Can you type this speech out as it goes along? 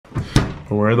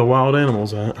Where are the wild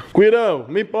animals at? Guido,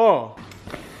 meatball.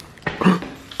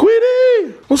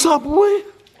 Guido, what's up, boy?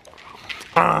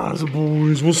 Ah, the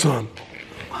boys, what's up?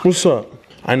 What's up?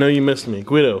 I know you missed me.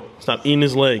 Guido, stop eating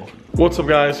his leg. What's up,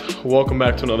 guys? Welcome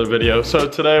back to another video. So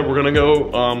today we're gonna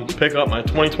go pick up my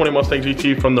 2020 Mustang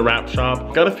GT from the wrap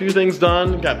shop. Got a few things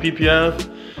done, got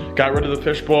PPF, got rid of the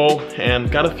fishbowl,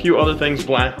 and got a few other things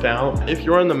blacked out. If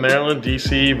you're in the Maryland,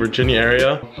 DC, Virginia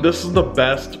area, this is the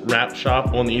best wrap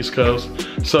shop on the East Coast.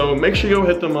 So make sure you go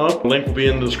hit them up. Link will be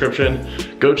in the description.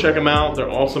 Go check them out. They're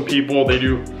awesome people. They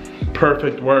do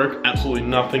perfect work. Absolutely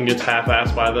nothing gets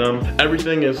half-assed by them.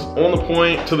 Everything is on the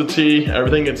point, to the T.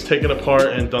 Everything gets taken apart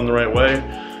and done the right way.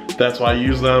 That's why I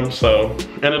use them. So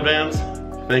in advance,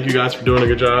 thank you guys for doing a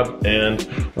good job, and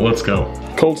let's go.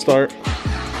 Cold start.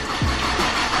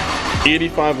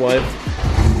 85 life.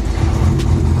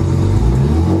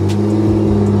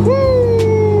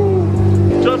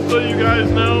 Woo! Just so you guys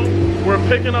know, we're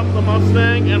picking up the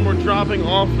Mustang and we're dropping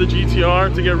off the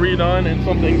GTR to get redone, and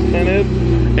something's tinted.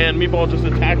 And Meatball just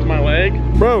attacked my leg.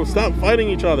 Bro, stop fighting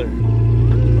each other.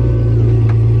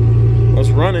 Let's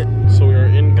run it. So we are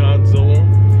in Godzilla,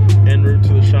 en route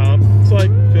to the shop. It's like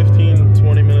 15,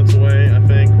 20 minutes away, I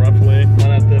think, roughly.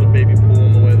 Might have to hit a baby pool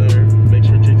on the way there. Make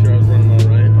sure GTR is running all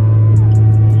right.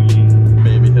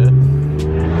 Baby hit.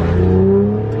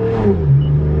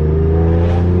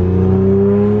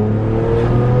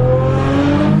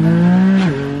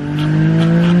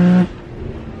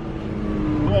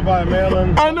 By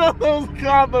Maryland. I know that was a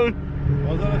cop. I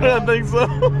didn't think so.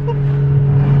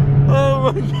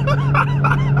 Oh my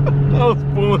god. That was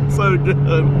pulling so good.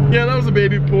 Yeah, that was a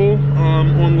baby pull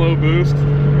on low boost.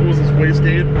 What was this,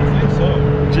 wastegate? I think so.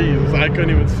 Jesus, I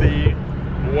couldn't even see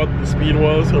what the speed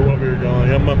was or what we were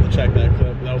going. I'm gonna have to check that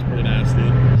clip. That was pretty nasty.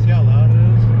 See how loud it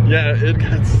is? Yeah, it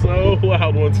got so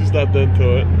loud once you stepped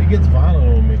into it. It gets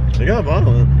violent on me. It got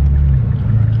violent.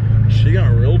 She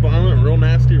got real violent, real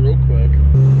nasty, real quick.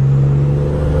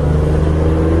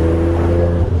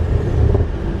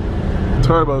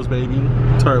 Turbos, baby.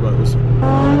 Turbos.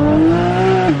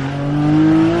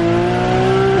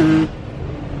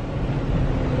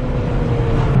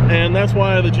 And that's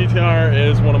why the GTR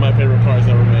is one of my favorite cars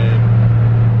ever made.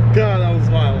 God, that was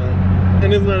violent.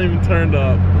 And it's not even turned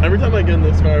up. Every time I get in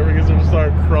this car, I just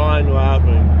start crying,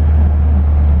 laughing.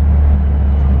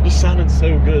 Just sounded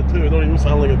so good too. It don't even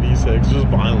sound like a V6, it's just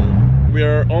violent. We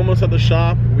are almost at the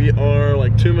shop. We are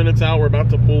like 2 minutes out. We're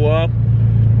about to pull up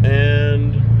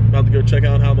and about to go check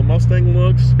out how the Mustang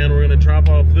looks. And we're gonna drop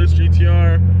off this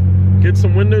GTR, get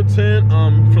some window tint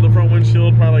for the front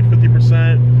windshield, probably like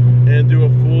 50%, and do a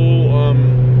full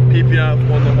PPF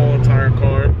on the whole entire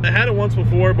car. I had it once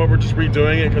before, but we're just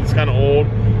redoing it because it's kind of old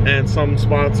and some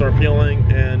spots are peeling,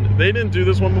 and they didn't do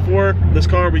this one before. This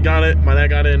car, we got it, my dad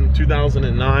got it in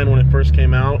 2009 when it first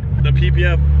came out. The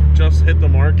PPF just hit the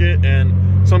market and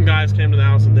some guys came to the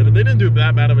house and did it. They didn't do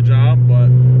that bad of a job, but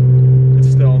it's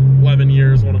still 11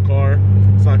 years on a car.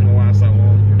 It's not gonna last that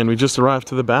long. And we just arrived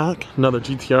to the back, another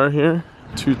GTR here,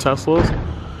 2 Teslas.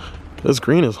 This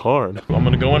green is hard. I'm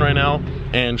gonna go in right now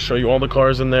and show you all the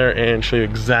cars in there and show you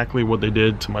exactly what they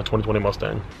did to my 2020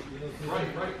 Mustang.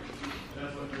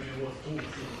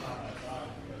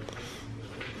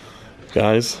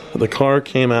 Guys, the car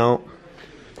came out,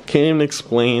 can't even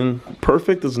explain.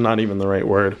 Perfect is not even the right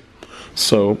word.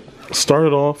 So,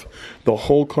 started off the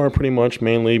whole car pretty much,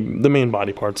 mainly the main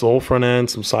body parts, the whole front end,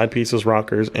 some side pieces,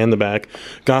 rockers, and the back.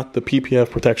 Got the PPF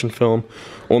protection film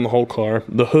on the whole car.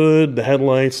 The hood, the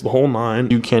headlights, the whole nine.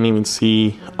 You can't even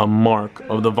see a mark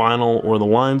of the vinyl or the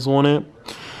lines on it.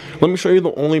 Let me show you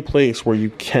the only place where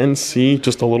you can see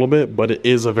just a little bit, but it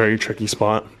is a very tricky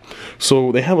spot.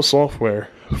 So they have a software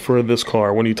for this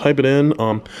car. When you type it in,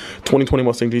 2020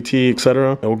 Mustang GT,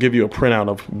 etc., it will give you a printout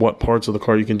of what parts of the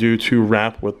car you can do to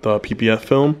wrap with the PPF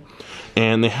film.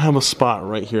 And they have a spot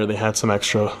right here. They had some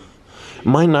extra. It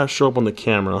might not show up on the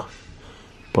camera,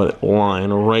 but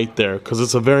line right there, because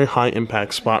it's a very high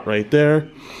impact spot right there.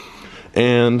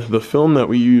 And the film that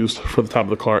we used for the top of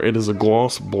the car, it is a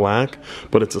gloss black,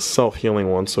 but it's a self-healing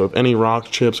one. So if any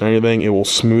rock chips or anything, it will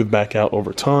smooth back out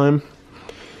over time.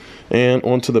 And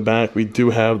onto the back, we do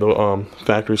have the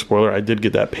factory spoiler. I did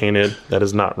get that painted. That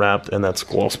is not wrapped, and that's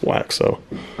gloss black. So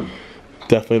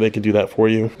definitely they can do that for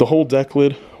you. The whole deck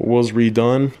lid was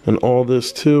redone, and all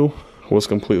this too was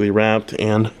completely wrapped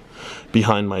and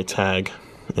behind my tag.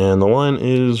 And the line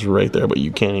is right there, but you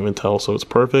can't even tell, so it's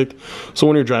perfect. So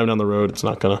when you're driving down the road, it's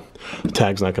not gonna, the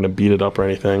tag's not gonna beat it up or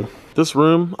anything. This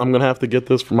room, I'm gonna have to get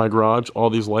this for my garage. All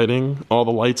these lighting, all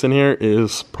the lights in here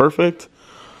is perfect.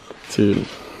 Dude,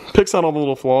 picks out all the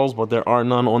little flaws, but there are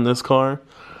none on this car.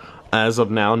 As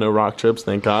of now, no rock chips,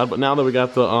 thank God. But now that we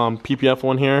got the PPF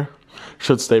one here,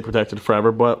 should stay protected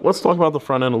forever. But let's talk about the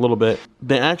front end a little bit.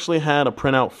 They actually had a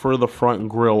printout for the front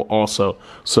grille also.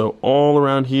 So all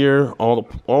around here,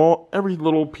 every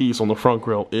little piece on the front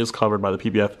grille is covered by the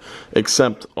PPF,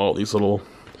 except all these little,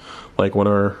 like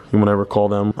whatever you want to ever call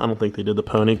them. I don't think they did the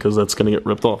pony because that's going to get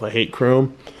ripped off. I hate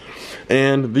chrome.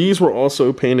 And these were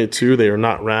also painted too. They are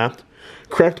not wrapped.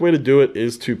 Correct way to do it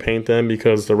is to paint them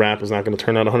because the wrap is not going to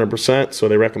turn out 100%, so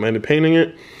they recommended painting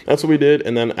it. That's what we did,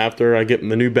 and then after I get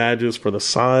the new badges for the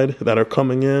side that are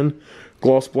coming in,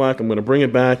 gloss black, I'm going to bring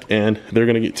it back, and they're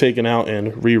going to get taken out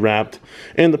and re-wrapped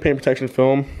in the paint protection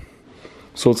film.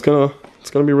 So it's gonna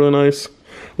be really nice.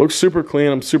 Looks super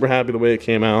clean. I'm super happy the way it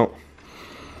came out.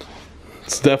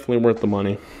 It's definitely worth the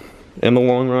money. In the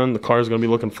long run, the car is going to be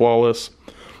looking flawless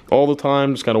all the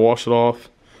time. Just got to wash it off,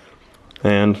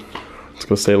 and it's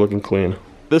gonna stay looking clean.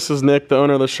 This is Nick, the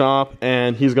owner of the shop,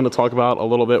 and he's gonna talk about a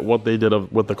little bit what they did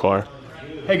with the car.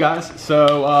 Hey guys,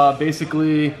 so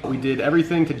basically we did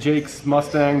everything to Jake's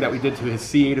Mustang that we did to his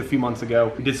C8 a few months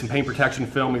ago. We did some paint protection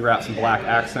film, we wrapped some black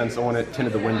accents on it,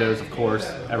 tinted the windows, of course,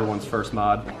 everyone's first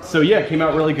mod. So yeah, it came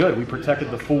out really good. We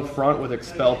protected the full front with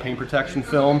Expel paint protection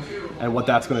film, and what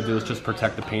that's going to do is just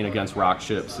protect the paint against rock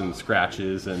chips and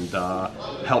scratches and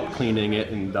help cleaning it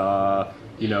and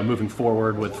you know, moving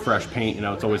forward with fresh paint, you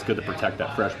know, it's always good to protect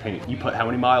that fresh paint. You put how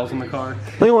many miles on the car? I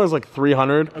think it was like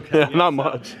 300. Okay, yeah, not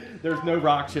much. There's no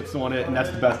rock chips on it, and that's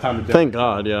the best time to do it. Thank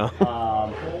God, yeah.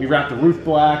 We wrapped the roof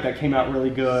black. That came out really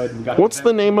good. We got What's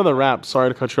the name of the wrap? Sorry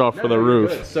to cut you off for the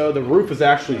roof. Good. So the roof is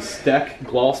actually Steck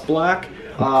Gloss Black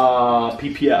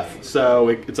PPF. So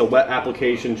it's a wet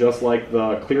application just like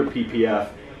the clear PPF.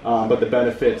 But the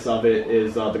benefits of it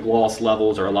is the gloss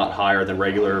levels are a lot higher than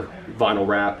regular vinyl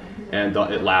wrap, and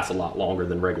it lasts a lot longer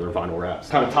than regular vinyl wraps.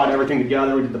 Kind of tied everything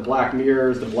together. We did the black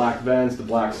mirrors, the black vents, the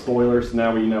black spoilers. So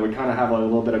now we kind of have a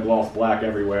little bit of gloss black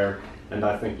everywhere, and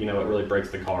I think it really breaks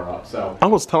the car up. So I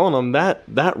was telling him that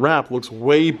wrap looks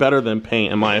way better than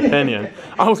paint in my opinion.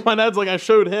 My dad's like, I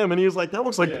showed him and he was like, that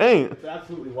looks like paint. It's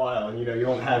absolutely wild, and you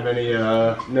don't have any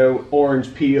no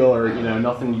orange peel or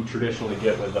nothing you traditionally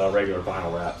get with regular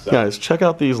vinyl wrap. So. Guys, check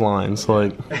out these lines.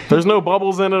 Like, there's no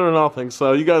bubbles in it or nothing,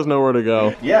 so you guys know where to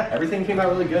go. Yeah, everything came out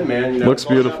really good, man. Looks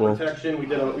beautiful. Protection.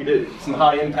 We did some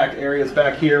high impact areas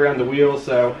back here around the wheels,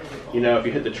 so if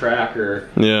you hit the track or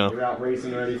you're out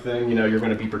racing or anything, you're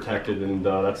going to be protected, and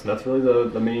that's really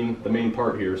the main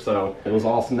part here. So it was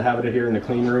awesome to have it here in the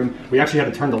clean room. We actually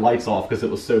had to turn the lights off because it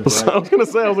was so bright. I was gonna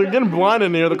say, I was like getting blind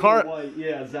in here. The car.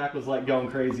 Yeah, Zach was like going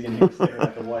crazy and he was staring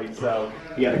at the lights, so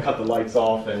he had to cut the lights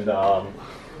off, and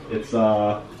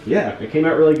it came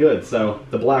out really good. So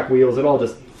the black wheels, it all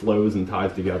just flows and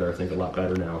ties together, I think, a lot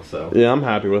better now. So yeah, I'm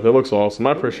happy with it. It looks awesome.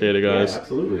 I appreciate it, guys. Yeah,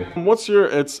 absolutely. What's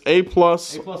it's A+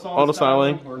 auto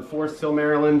styling. We're in Forest Hill,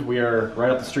 Maryland. We are right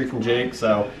up the street from Jake,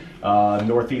 so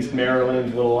northeast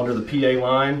Maryland, a little under the PA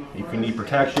line. If you need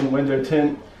protection, window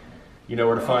tint, you know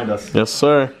where to find us. Yes,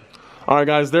 sir. All right,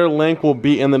 guys, their link will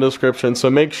be in the description,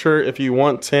 so make sure if you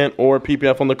want tint or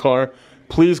PPF on the car,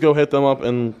 please go hit them up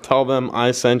and tell them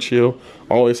I sent you.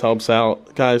 Always helps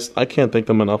out. Guys, I can't thank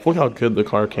them enough. Look how good the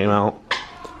car came out.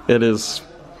 It is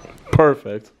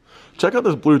perfect. Check out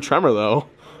this blue Tremor, though.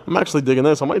 I'm actually digging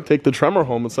this. I might take the Tremor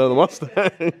home instead of the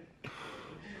Mustang.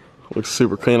 Looks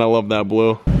super clean. I love that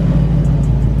blue.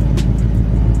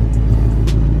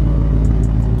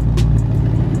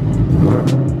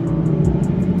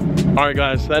 Alright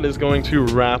guys, that is going to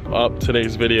wrap up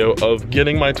today's video of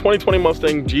getting my 2020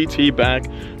 Mustang GT back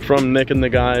from Nick and the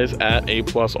guys at A+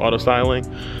 Auto Styling.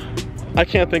 I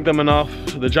can't thank them enough.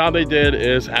 The job they did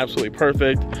is absolutely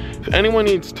perfect. If anyone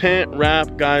needs tint,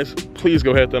 wrap, guys, please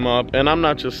go hit them up. And I'm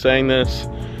not just saying this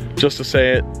just to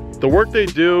say it. The work they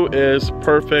do is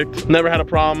perfect. Never had a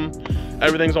problem.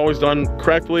 Everything's always done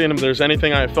correctly, and if there's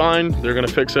anything I find, they're gonna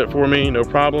fix it for me, no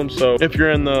problem. So if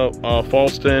you're in the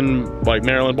Falston, like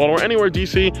Maryland, Baltimore, anywhere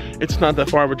DC, it's not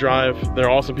that far of a drive. They're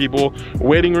awesome people.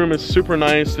 Waiting room is super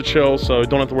nice to chill, so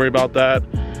don't have to worry about that.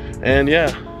 And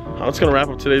yeah, that's gonna wrap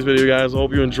up today's video, guys. I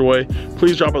hope you enjoy.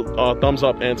 Please drop a thumbs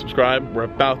up and subscribe. We're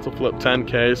about to flip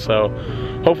 10K, so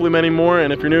hopefully many more.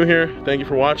 And if you're new here, thank you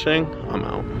for watching. I'm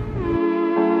out.